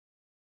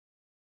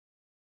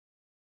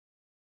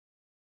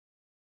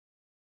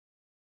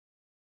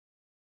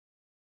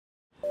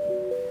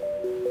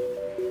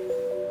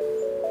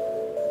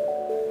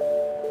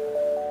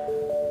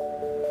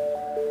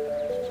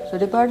So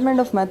Department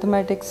of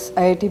Mathematics,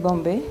 IIT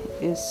Bombay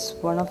is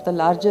one of the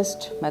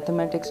largest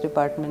mathematics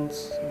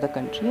departments of the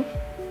country,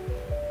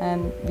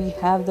 and we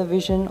have the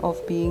vision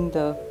of being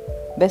the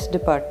best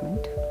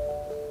department.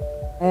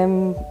 I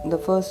am the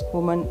first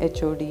woman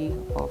HOD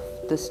of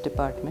this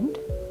department.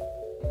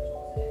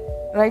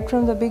 Right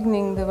from the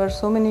beginning, there were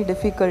so many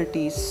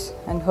difficulties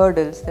and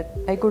hurdles that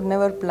I could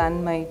never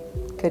plan my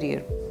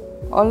career.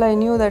 All I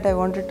knew that I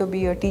wanted to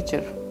be a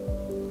teacher.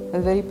 I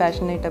was very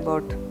passionate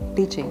about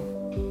teaching.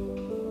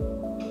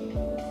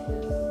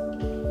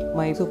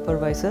 My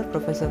supervisor,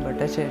 Professor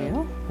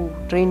Bhattacharya, who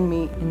trained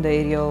me in the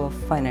area of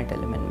finite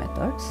element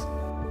methods.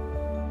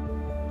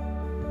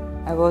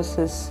 I was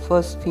his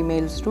first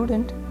female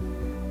student.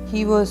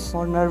 He was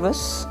more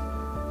nervous,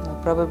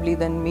 probably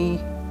than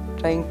me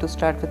trying to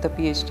start with a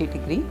PhD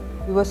degree.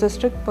 He was a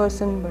strict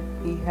person, but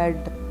he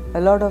had a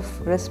lot of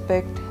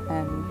respect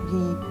and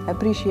he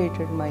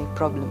appreciated my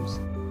problems.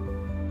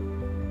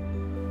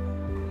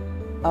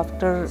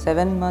 After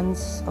 7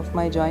 months of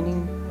my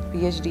joining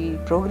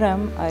PhD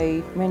program,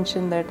 I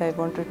mentioned that I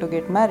wanted to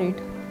get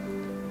married.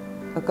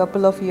 A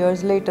couple of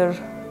years later,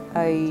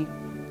 I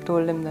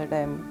told him that I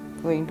am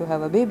going to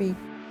have a baby.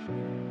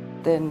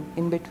 Then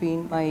in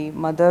between, my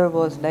mother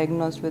was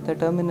diagnosed with a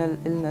terminal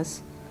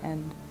illness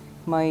and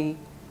my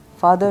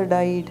father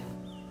died.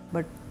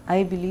 But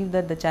I believe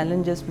that the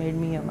challenges made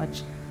me a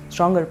much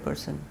stronger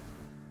person.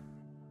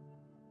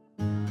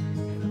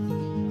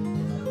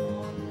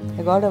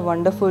 I got a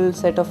wonderful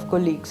set of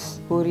colleagues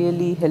who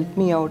really helped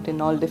me out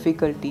in all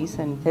difficulties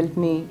and helped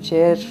me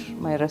share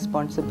my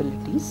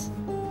responsibilities.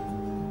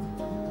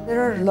 There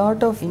are a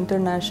lot of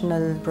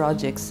international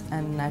projects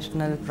and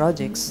national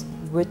projects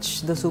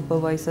which the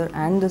supervisor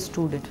and the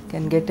student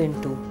can get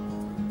into.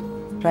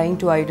 Trying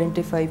to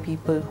identify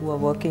people who are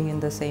working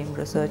in the same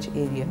research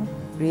area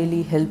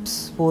really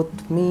helps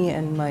both me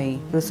and my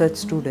research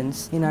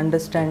students in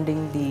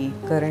understanding the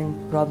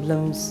current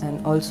problems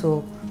and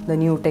also the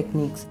new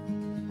techniques.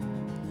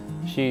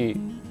 She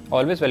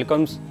always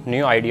welcomes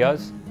new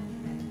ideas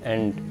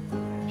and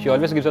she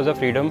always gives us the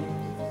freedom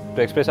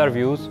to express our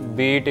views,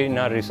 be it in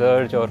our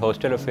research or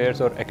hostel affairs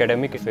or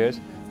academic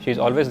affairs. She is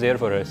always there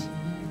for us.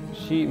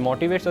 She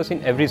motivates us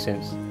in every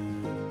sense.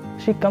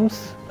 She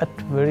comes at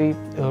very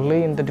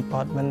early in the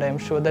department. I am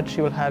sure that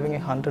she will having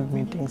 100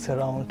 meetings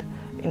around.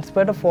 In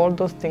spite of all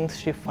those things,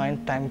 she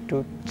finds time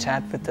to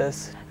chat with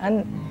us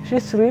and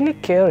she's really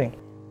caring.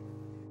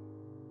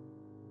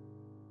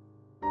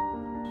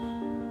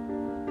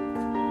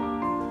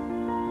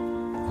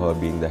 Her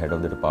being the head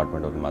of the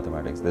department of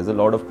mathematics, there's a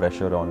lot of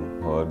pressure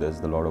on her, there's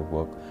a lot of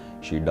work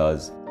she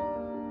does.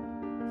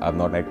 I've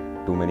not met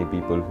too many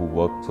people who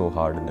work so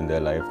hard in their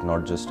life,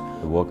 not just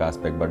the work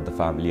aspect but the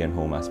family and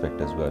home aspect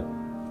as well.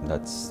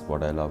 That's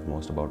what I love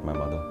most about my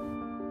mother.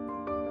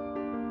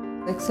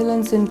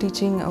 Excellence in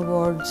Teaching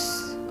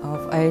Awards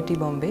of IIT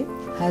Bombay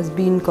has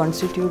been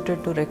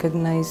constituted to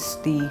recognize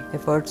the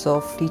efforts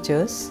of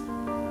teachers,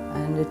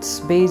 and it's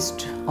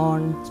based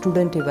on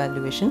student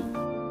evaluation.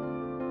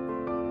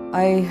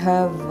 I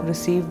have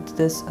received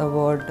this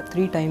award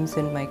 3 times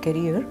in my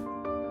career.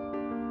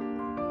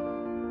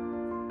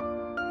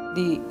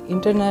 The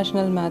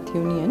International Math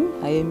Union,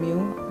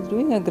 IMU, is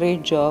doing a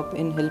great job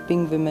in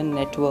helping women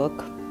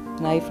network,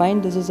 and I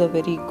find this is a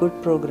very good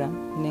program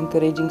in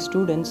encouraging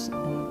students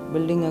and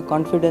building a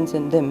confidence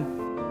in them.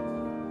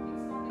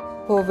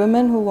 For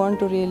women who want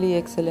to really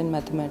excel in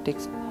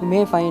mathematics, you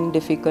may find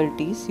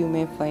difficulties, you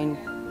may find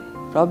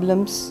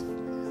problems,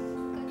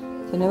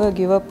 so never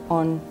give up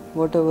on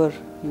whatever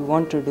you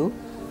want to do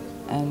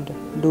and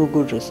do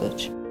good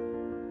research.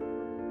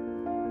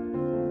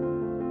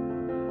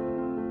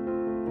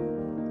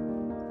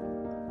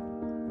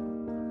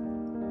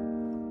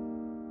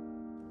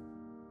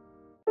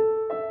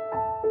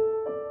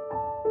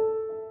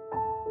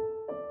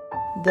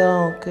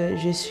 Donc,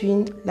 je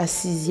suis la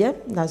 6e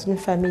dans une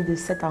famille de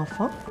 7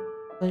 enfants.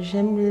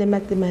 J'aime les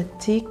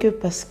mathématiques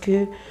parce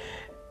que,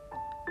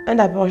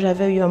 d'abord,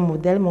 j'avais eu un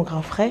modèle, mon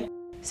grand frère.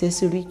 C'est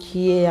celui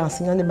qui est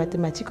enseignant de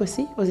mathématiques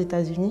aussi aux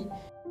États-Unis.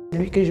 C'est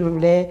lui que je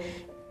voulais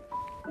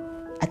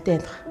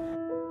atteindre.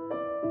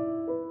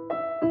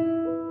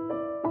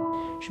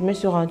 Je me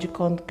suis rendu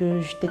compte que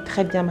j'étais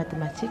très bien en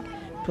mathématiques,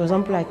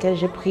 raison pour laquelle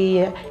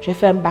j'ai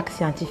fait un bac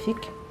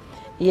scientifique.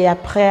 Et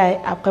après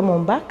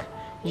mon bac,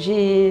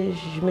 je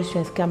me suis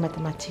inscrite en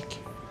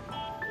mathématiques.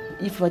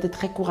 Il faut être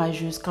très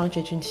courageuse quand tu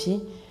es une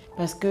fille,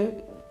 parce que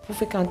pour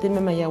fréquenter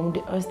même à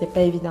Yaoundé 1, ce n'était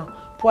pas évident.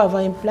 Pour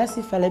avoir une place,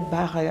 il fallait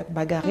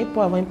bagarrer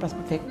pour avoir une place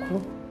pour faire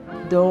cours.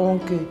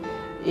 Donc,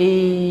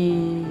 et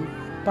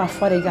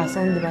parfois les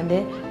garçons me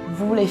demandaient,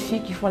 vous les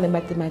filles qui font les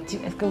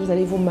mathématiques, est-ce que vous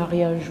allez vous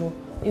marier un jour?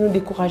 Ils nous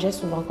décourageaient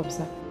souvent comme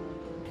ça.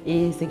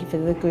 Et ce qui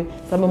faisait que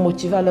ça me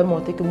motivait à leur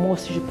montrer que moi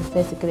aussi je peux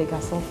faire ce que les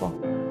garçons font.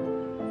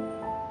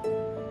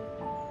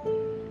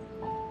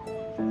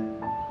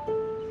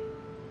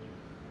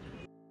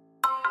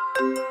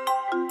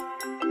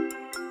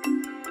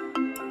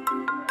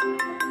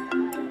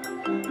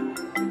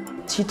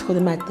 Le titre de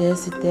ma thèse,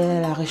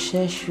 c'était la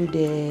recherche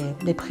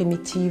des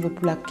primitives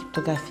pour la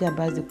cryptographie à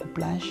base de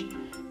couplage.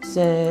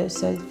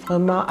 C'est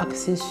vraiment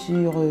axé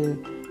sur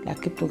la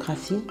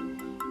cryptographie,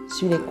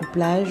 sur les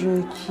couplages,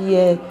 qui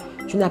est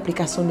une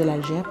application de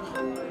l'algèbre.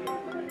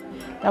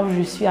 Là où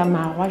je suis à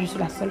Marois, je suis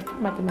la seule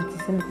femme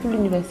mathématicienne de toute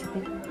l'université.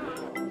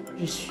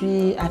 Je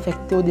suis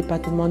affectée au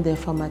département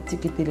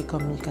d'informatique et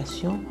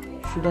télécommunications.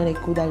 Je suis dans les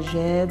cours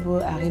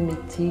d'algèbre,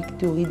 arithmétique,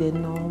 théorie des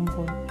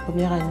nombres.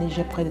 Première année,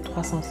 j'ai près de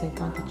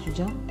 350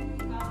 étudiants.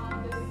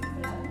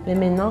 Mais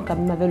maintenant, quand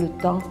même, avec le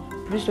temps,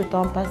 plus le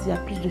temps passe, il y a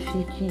plus de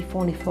filles qui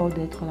font l'effort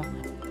d'être là.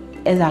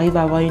 Elles arrivent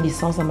à avoir une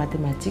licence en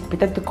mathématiques.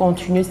 Peut-être que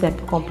continuer, c'est un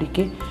peu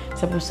compliqué.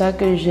 C'est pour ça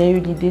que j'ai eu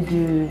l'idée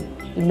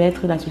de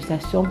mettre une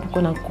association pour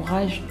qu'on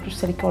encourage toutes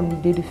celles qui ont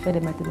l'idée de faire des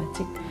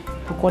mathématiques,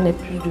 pour qu'on ait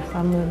plus de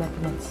femmes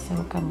mathématiciennes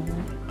au Cameroun.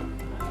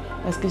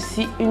 Parce que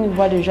si une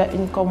voit déjà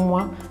une comme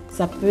moi,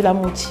 ça peut la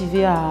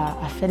motiver à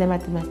faire des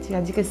mathématiques.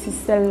 Elle dit que si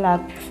celle-là a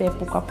pu faire,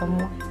 pourquoi pas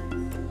moi?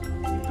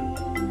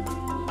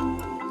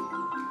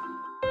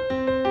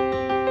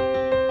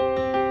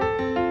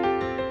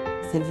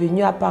 C'est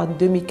venu à part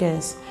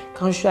 2015.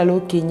 Quand je suis allée au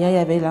Kenya, il y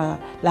avait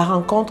la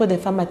rencontre des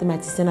femmes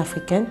mathématiciennes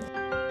africaines.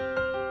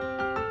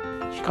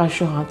 Quand je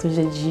suis rentrée,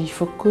 j'ai dit il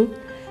faut que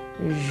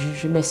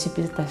je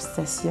m'inscrive à cette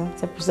association.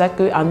 C'est pour ça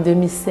qu'en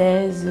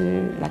 2016,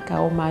 la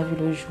CAOMA a vu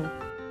le jour.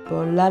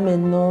 Bon, là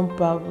maintenant, on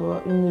peut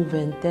avoir une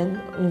vingtaine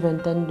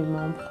de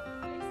membres.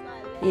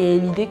 Et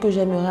l'idée que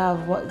j'aimerais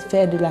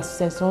faire de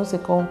l'association,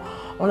 c'est qu'on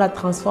la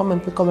transforme un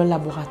peu comme un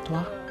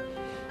laboratoire.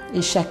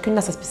 Et chacune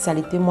a sa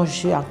spécialité. Moi, je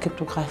suis en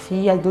cryptographie,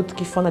 il y a d'autres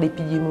qui font dans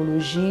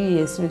l'épidémiologie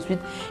et ainsi de suite.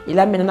 Et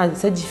là, maintenant, dans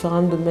ces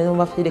différents domaines, on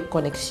va faire des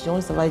connexions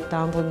et ça va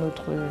étendre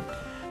notre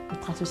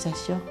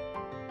association.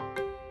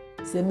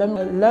 C'est même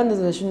l'un des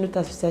objectifs de notre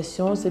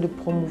association, c'est de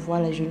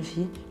promouvoir les jeunes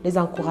filles, les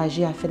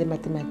encourager à faire des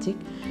mathématiques.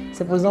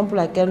 C'est pour exemple pour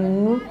laquelle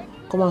nous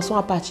commençons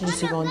à partir du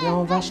secondaire,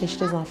 on va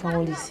chercher les enfants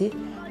au lycée,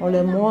 on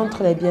leur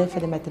montre les bienfaits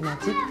des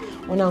mathématiques,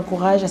 on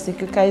encourage à ce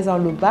que quand ils ont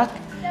le bac,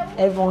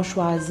 elles vont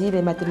choisir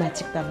les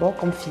mathématiques d'abord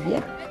comme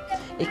filière.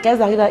 Et quand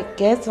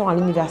elles sont à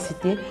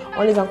l'université,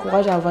 on les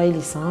encourage à avoir une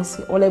licence,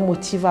 on les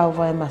motive à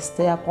avoir un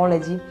master, après on leur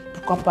dit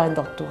pourquoi pas un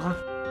doctorat.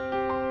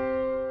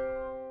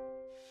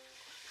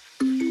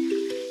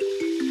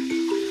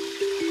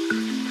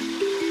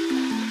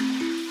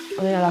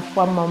 On est à la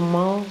fois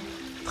maman,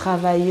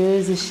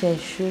 travailleuse et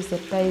chercheuse,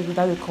 c'est pas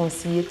évident de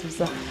concilier tout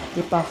ça.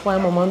 Et parfois, à un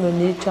moment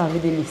donné, tu as envie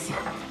de laisser.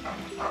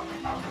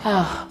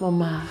 Ah, mon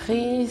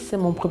mari, c'est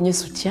mon premier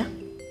soutien.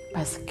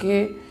 Parce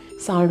que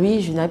sans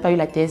lui, je n'avais pas eu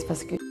la thèse.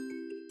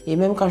 Et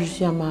même quand je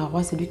suis à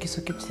Marois, c'est lui qui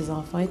s'occupe de ses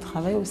enfants. Il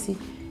travaille aussi.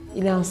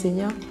 Il est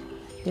enseignant.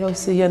 Il a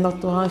aussi eu un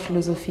doctorat en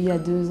philosophie il y a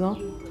 2 ans.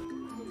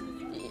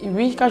 Et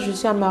oui, quand je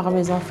suis à Marois,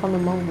 mes enfants me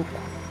manquent beaucoup.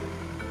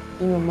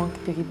 Ils me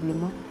manquent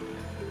terriblement.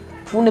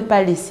 Pour ne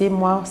pas laisser,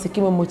 moi, ce qui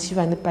me motive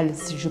à ne pas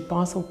laisser, je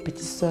pense aux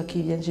petites soeurs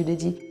qui viennent, je les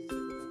dis.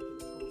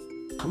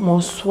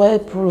 Mon souhait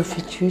pour le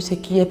futur, c'est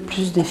qu'il y ait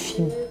plus de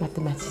filles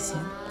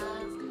mathématiciennes.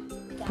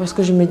 Parce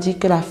que je me dis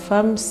que la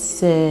femme,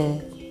 c'est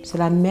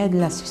la mère de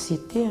la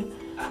société.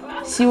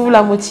 Si vous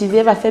la motivez,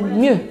 elle va faire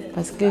mieux.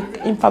 Parce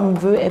qu'une femme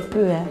veut, elle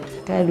peut,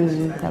 quand elle le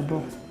veut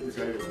d'abord.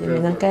 Et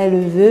maintenant, quand elle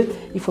le veut,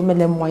 il faut mettre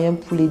les moyens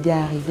pour l'aider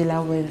à arriver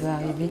là où elle veut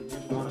arriver.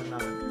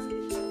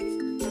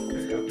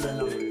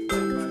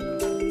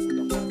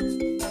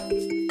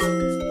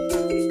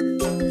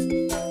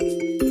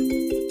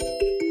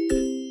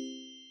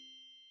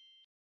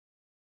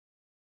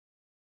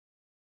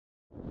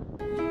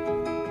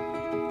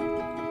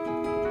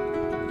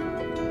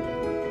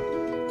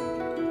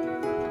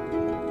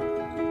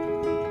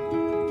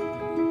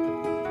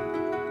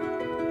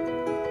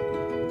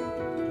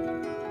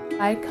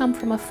 I come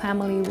from a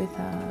family with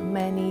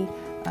many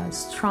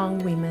strong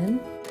women.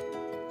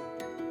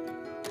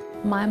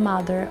 My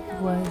mother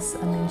was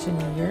an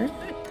engineer,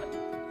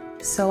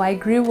 so I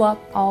grew up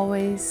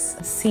always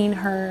seeing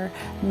her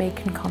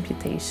making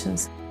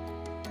computations.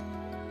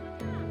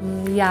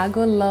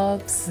 Iago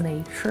loves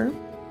nature.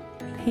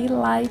 He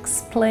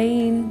likes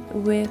playing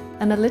with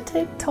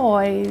analytic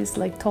toys,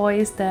 like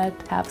toys that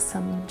have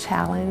some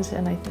challenge,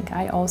 and I think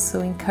I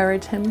also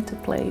encourage him to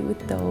play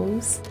with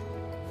those,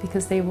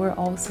 because they were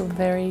also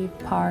very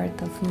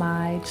part of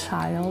my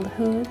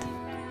childhood.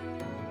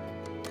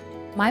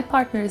 My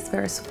partner is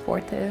very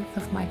supportive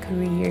of my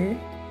career.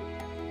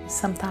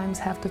 Sometimes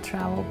I have to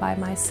travel by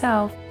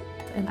myself,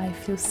 and I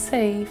feel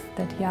safe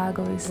that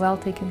Iago is well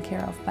taken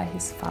care of by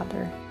his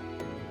father.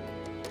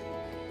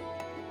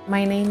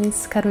 My name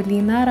is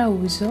Carolina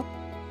Araújo.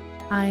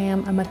 I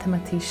am a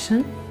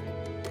mathematician.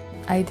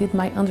 I did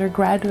my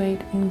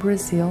undergraduate in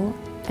Brazil,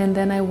 and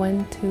then I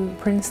went to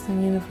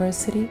Princeton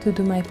University to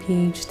do my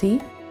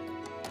PhD.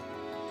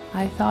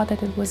 I thought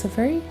that it was a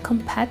very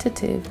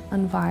competitive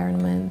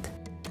environment,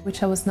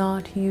 which I was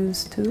not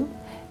used to,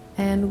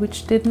 and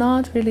which did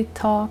not really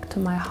talk to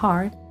my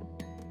heart.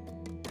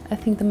 I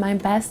think that my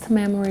best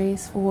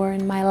memories were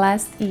in my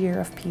last year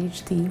of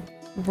PhD,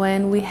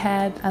 when we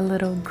had a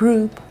little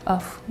group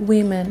of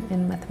women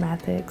in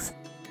mathematics.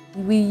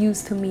 We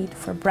used to meet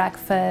for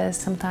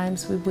breakfast.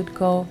 Sometimes we would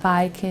go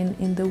biking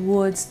in the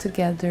woods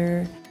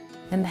together.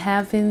 And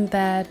having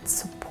that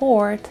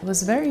support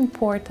was very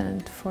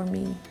important for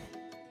me.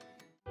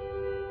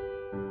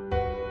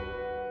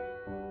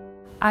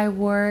 I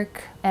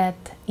work at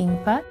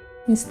IMPA,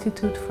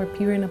 Institute for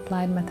Pure and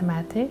Applied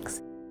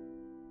Mathematics.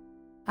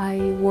 I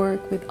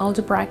work with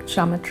algebraic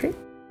geometry.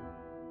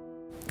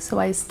 So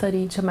I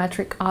study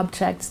geometric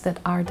objects that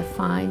are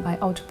defined by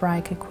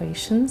algebraic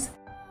equations.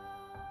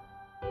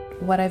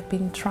 What I've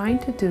been trying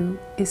to do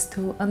is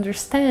to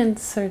understand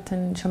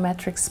certain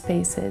geometric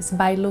spaces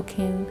by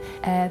looking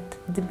at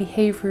the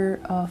behavior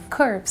of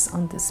curves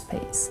on this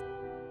space.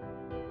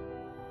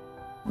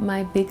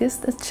 My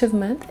biggest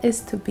achievement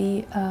is to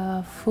be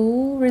a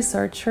full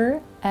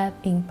researcher at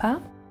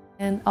IMPA,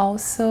 and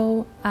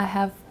also I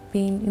have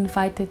been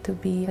invited to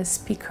be a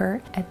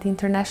speaker at the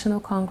International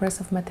Congress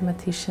of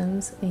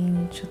Mathematicians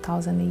in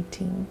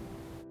 2018.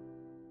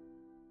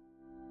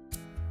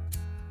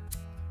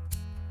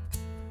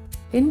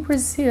 In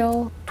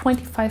Brazil,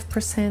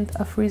 25%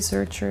 of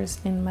researchers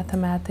in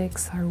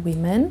mathematics are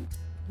women,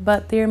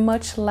 but they're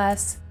much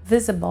less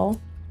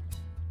visible.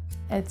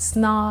 It's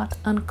not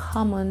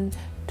uncommon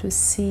to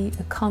see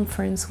a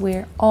conference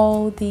where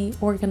all the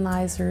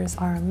organizers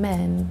are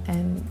men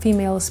and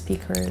female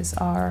speakers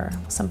are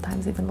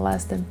sometimes even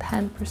less than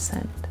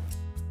 10%.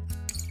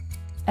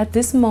 At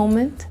this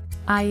moment,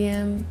 I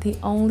am the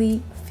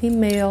only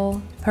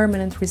female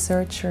permanent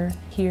researcher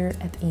here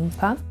at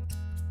IMPA.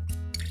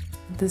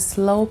 This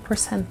low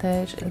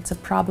percentage, it's a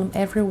problem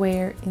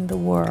everywhere in the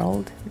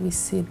world. We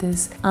see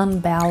this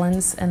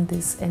unbalance and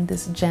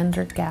this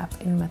gender gap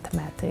in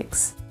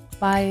mathematics.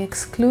 By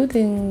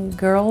excluding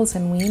girls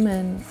and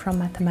women from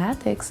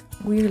mathematics,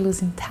 we're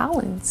losing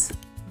talents,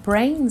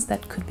 brains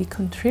that could be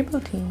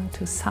contributing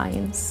to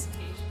science.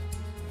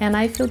 And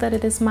I feel that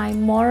it is my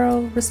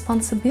moral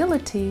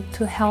responsibility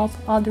to help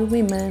other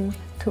women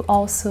to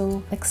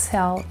also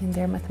excel in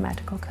their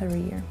mathematical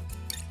career.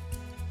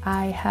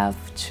 I have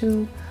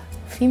 2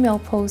 female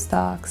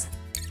postdocs.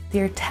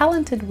 They're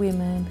talented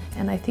women,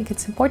 and I think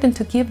it's important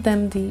to give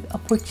them the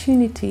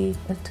opportunity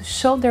to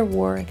show their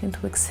work and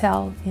to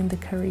excel in the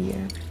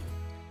career.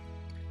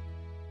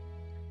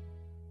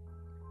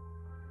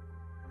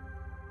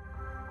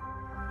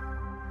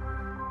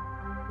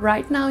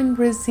 Right now in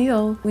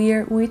Brazil, we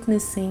are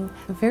witnessing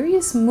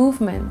various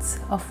movements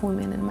of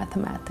women in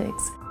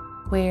mathematics,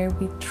 where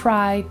we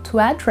try to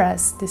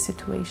address the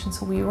situation.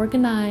 So we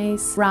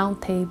organize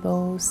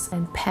roundtables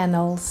and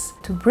panels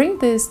to bring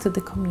this to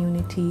the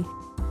community.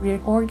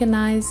 We're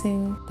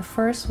organizing the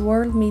first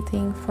World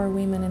Meeting for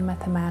Women in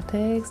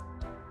Mathematics.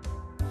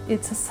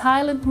 It's a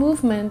silent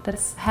movement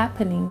that's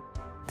happening.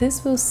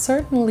 This will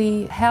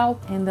certainly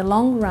help in the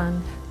long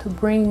run to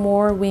bring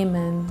more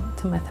women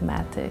to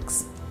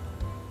mathematics.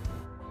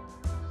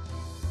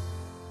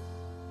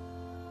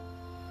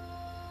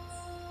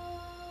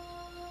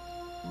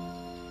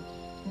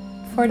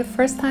 For the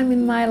first time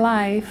in my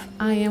life,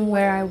 I am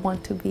where I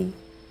want to be.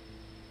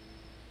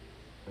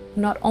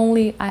 Not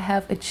only I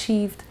have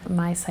achieved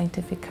my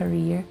scientific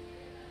career,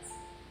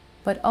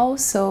 but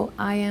also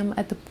I am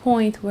at the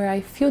point where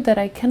I feel that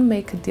I can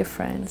make a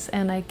difference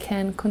and I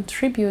can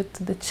contribute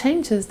to the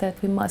changes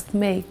that we must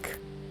make.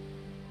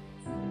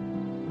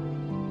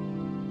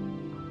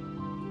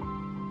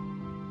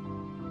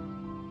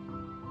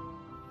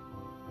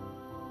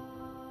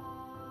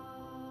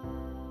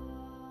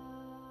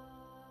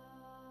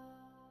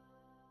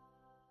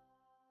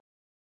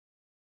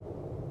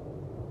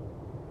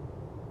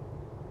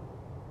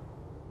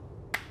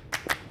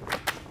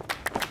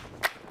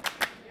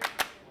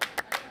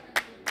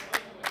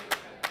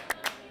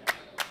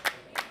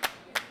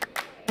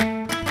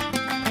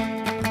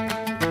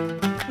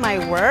 My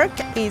work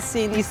is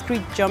in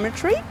discrete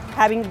geometry,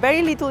 having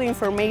very little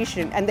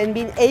information and then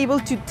being able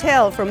to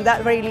tell from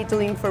that very little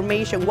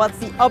information what's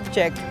the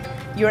object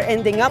you're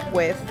ending up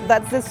with.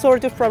 That's the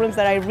sort of problems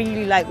that I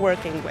really like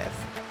working with.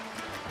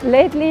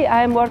 Lately,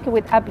 I am working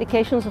with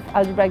applications of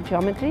algebraic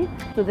geometry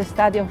to the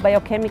study of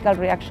biochemical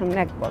reaction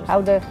networks, how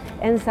the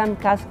enzyme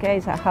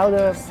cascades, how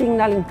the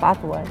signaling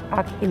pathways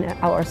act in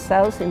our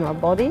cells, in our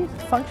bodies.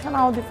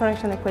 Functional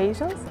differential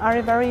equations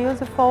are very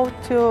useful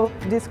to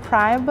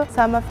describe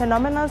some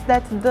phenomena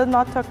that do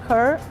not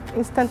occur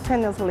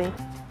instantaneously.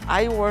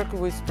 I work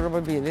with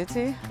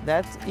probability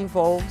that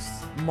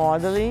involves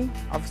modeling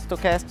of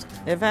stochastic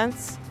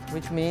events,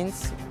 which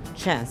means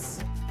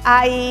chance.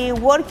 I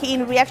work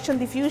in reaction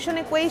diffusion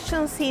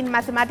equations in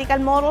mathematical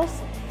models.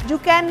 You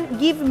can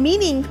give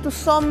meaning to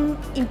some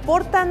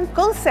important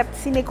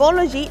concepts in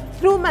ecology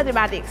through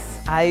mathematics.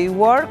 I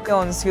work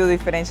on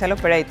pseudo-differential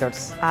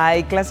operators.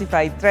 I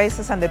classify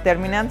traces and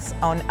determinants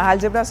on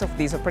algebras of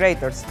these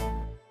operators.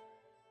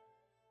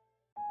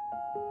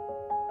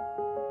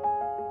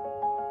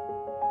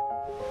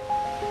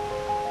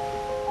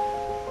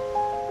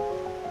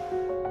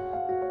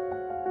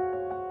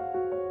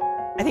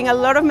 I think a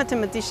lot of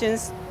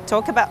mathematicians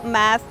talk about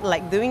math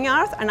like doing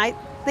art, and I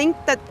think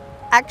that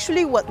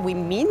actually what we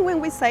mean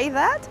when we say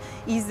that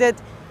is that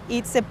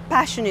it's a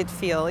passionate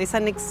field, it's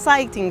an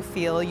exciting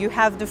field, you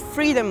have the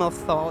freedom of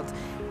thought.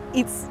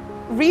 It's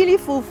really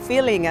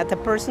fulfilling at a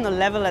personal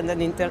level and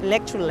an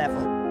intellectual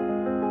level.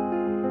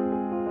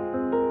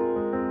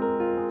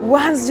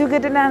 Once you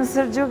get an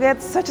answer, you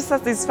get such a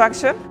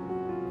satisfaction.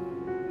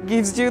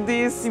 Gives you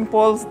this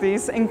impulse,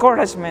 this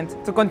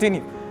encouragement to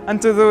continue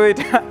and to do it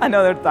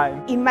another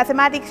time. In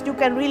mathematics, you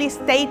can really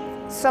state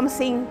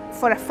something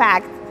for a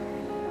fact.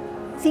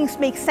 Things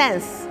make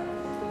sense.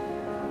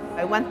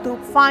 I want to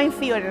find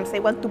theorems, I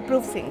want to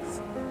prove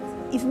things.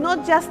 It's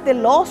not just the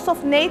laws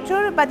of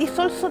nature, but it's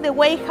also the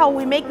way how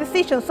we make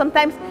decisions.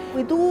 Sometimes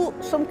we do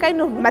some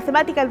kind of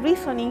mathematical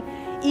reasoning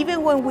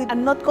even when we are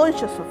not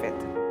conscious of it.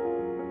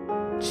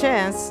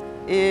 Chance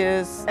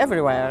is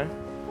everywhere.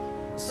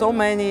 So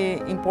many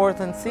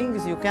important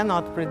things you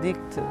cannot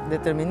predict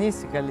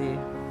deterministically.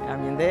 I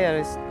mean, they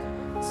are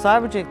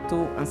subject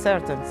to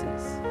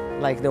uncertainties,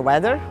 like the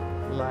weather,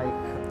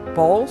 like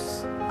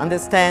polls,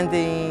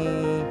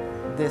 understanding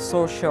the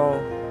social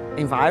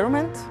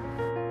environment.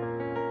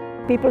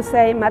 People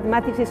say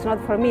mathematics is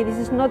not for me. This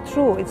is not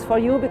true. It's for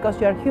you because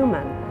you are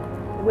human.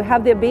 We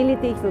have the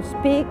ability to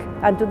speak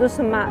and to do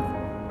some math.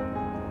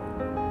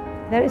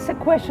 There is a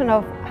question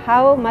of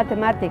how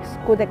mathematics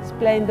could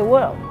explain the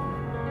world.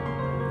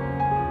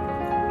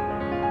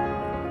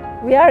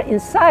 We are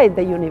inside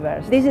the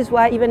universe. This is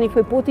why even if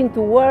we put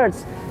into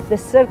words the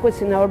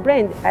circuits in our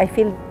brain, I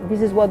feel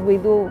this is what we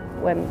do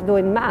when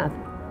doing math.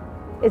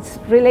 It's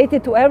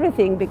related to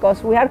everything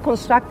because we are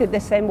constructed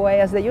the same way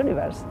as the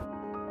universe.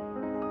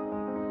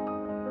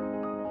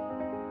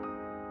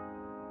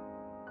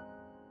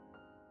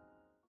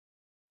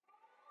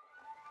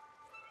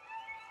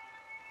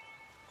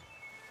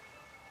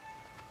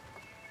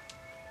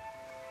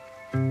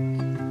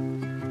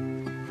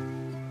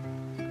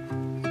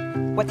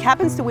 What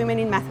happens to women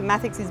in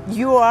mathematics is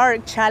you are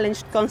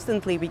challenged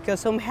constantly because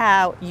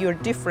somehow you're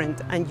different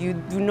and you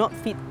do not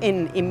fit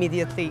in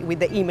immediately with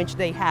the image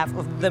they have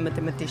of the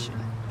mathematician.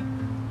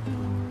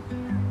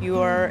 You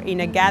are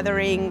in a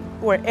gathering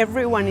where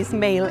everyone is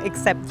male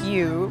except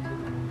you.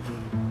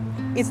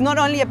 It's not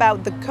only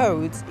about the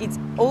codes, it's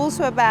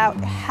also about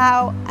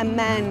how a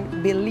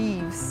man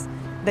believes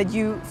that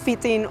you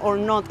fit in or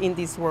not in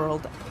this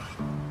world.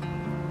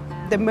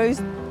 The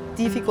most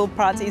difficult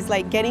part is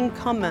like getting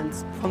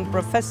comments from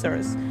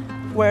professors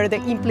where the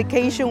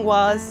implication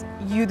was,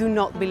 you do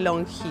not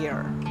belong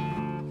here.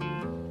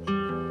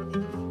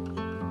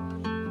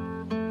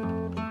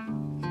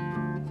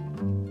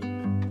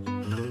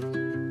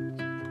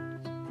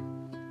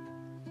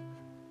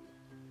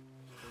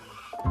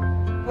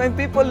 When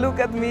people look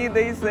at me,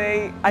 they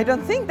say, I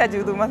don't think that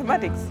you do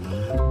mathematics.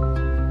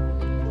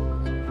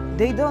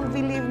 They don't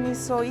believe me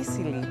so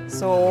easily,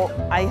 so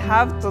I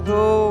have to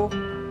do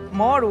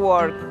more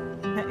work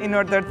in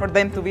order for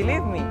them to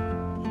believe me.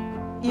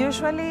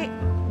 Usually,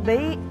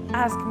 they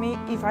ask me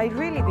if I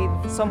really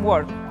did some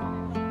work.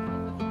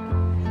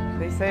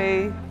 They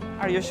say,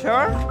 are you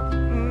sure?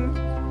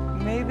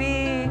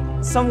 Maybe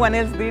someone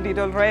else did it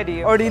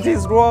already, or it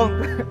is wrong.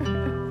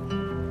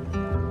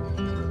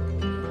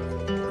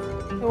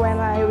 When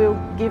I will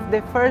give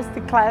the first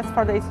class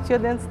for the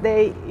students,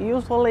 they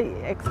usually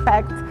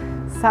expect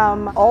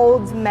some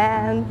old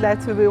man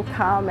that will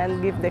come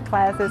and give the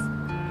classes.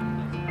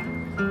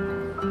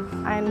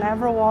 I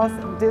never was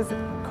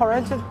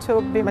discouraged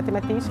to be a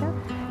mathematician,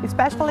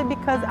 especially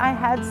because I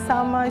had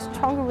some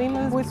strong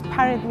women who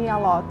inspired me a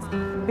lot.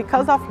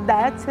 Because of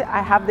that,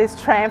 I have the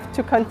strength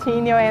to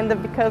continue, and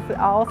because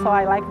also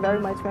I like very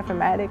much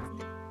mathematics.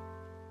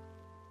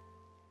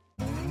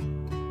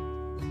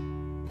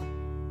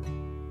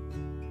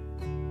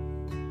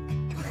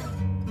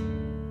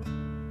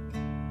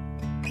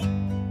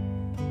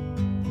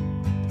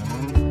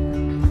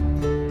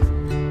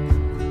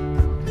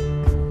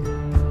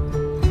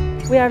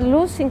 We are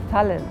losing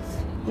talents.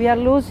 We are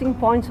losing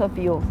points of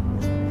view.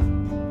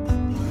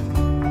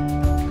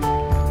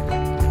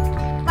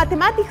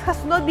 Mathematics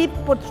has not been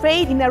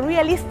portrayed in a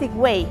realistic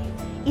way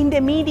in the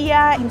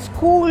media, in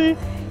school,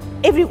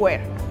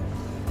 everywhere.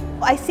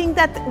 I think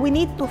that we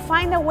need to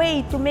find a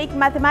way to make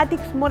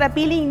mathematics more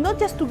appealing, not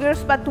just to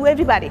girls, but to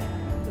everybody,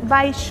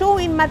 by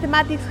showing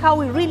mathematics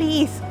how it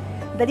really is.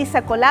 That it's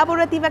a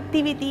collaborative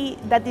activity,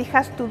 that it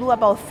has to do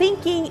about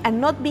thinking and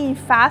not being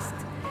fast,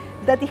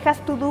 that it has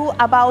to do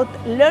about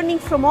learning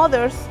from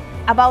others,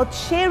 about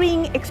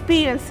sharing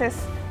experiences.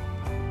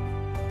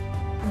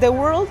 The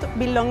world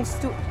belongs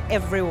to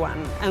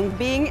everyone, and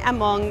being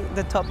among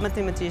the top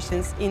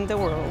mathematicians in the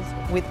world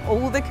with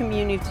all the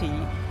community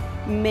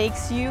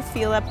makes you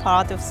feel a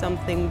part of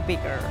something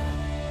bigger.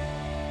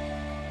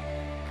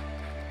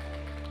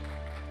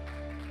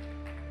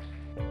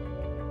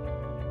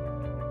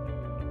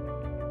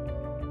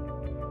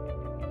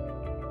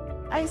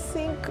 I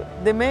think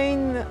the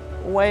main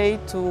way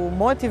to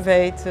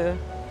motivate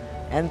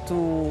and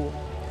to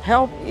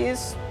help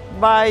is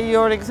by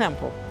your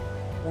example.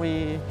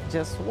 We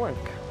just work.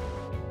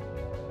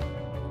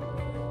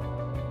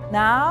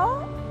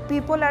 Now,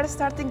 people are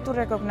starting to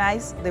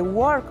recognize the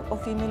work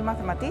of female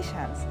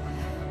mathematicians,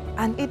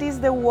 and it is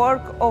the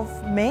work of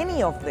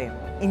many of them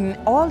in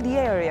all the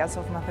areas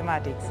of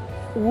mathematics.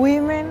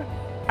 Women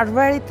are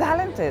very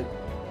talented.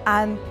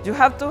 and you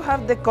have to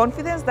have the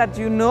confidence that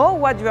you know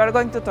what you are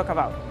going to talk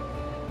about.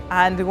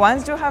 And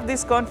once you have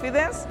this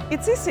confidence,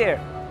 it's easier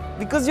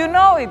because you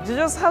know it, you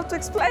just have to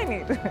explain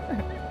it.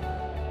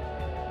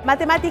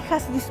 Mathematics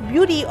has this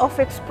beauty of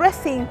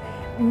expressing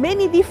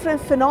many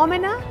different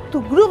phenomena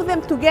to group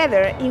them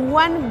together in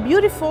one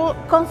beautiful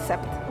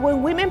concept.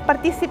 When women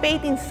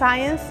participate in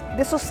science,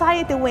 the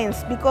society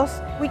wins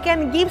because we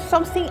can give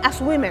something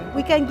as women,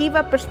 we can give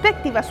a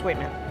perspective as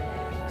women.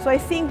 So I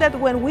think that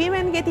when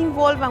women get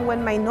involved and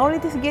when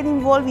minorities get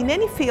involved in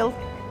any field,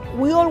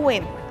 we all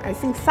win. I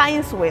think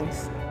science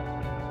wins.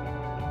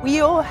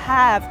 We all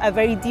have a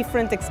very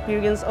different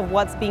experience of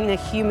what's being a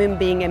human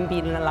being and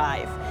being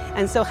alive.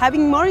 And so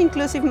having more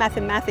inclusive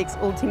mathematics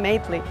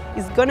ultimately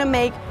is going to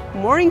make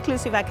more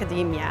inclusive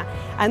academia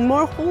and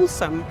more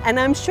wholesome. And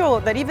I'm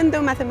sure that even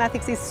though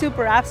mathematics is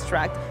super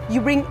abstract,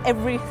 you bring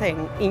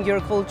everything in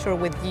your culture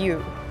with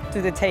you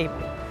to the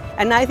table.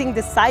 And I think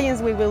the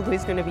science we will do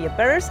is going to be a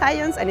better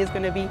science and it's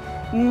going to be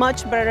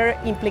much better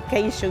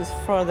implications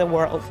for the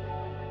world.